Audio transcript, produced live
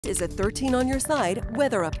Is a 13 on your side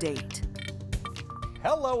weather update.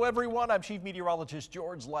 Hello everyone, I'm Chief Meteorologist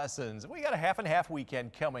George Lessons. We got a half and half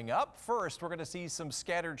weekend coming up. First, we're going to see some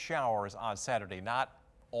scattered showers on Saturday. Not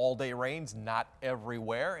all day rains, not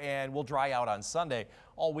everywhere, and we'll dry out on Sunday.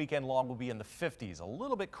 All weekend long will be in the 50s, a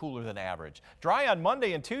little bit cooler than average. Dry on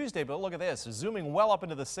Monday and Tuesday, but look at this, zooming well up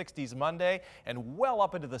into the 60s Monday and well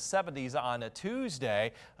up into the 70s on a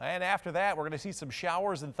Tuesday. And after that, we're going to see some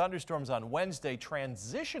showers and thunderstorms on Wednesday,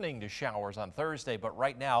 transitioning to showers on Thursday. But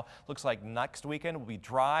right now, looks like next weekend will be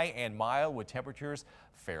dry and mild with temperatures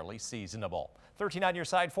fairly seasonable. 13 on your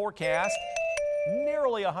side forecast.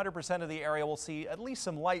 Nearly 100% of the area will see at least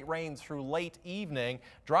some light rain through late evening.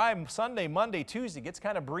 Dry Sunday, Monday, Tuesday. Gets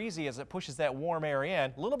kind of breezy as it pushes that warm air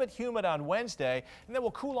in. A little bit humid on Wednesday, and then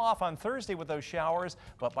we'll cool off on Thursday with those showers.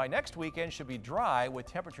 But by next weekend should be dry with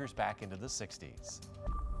temperatures back into the 60s.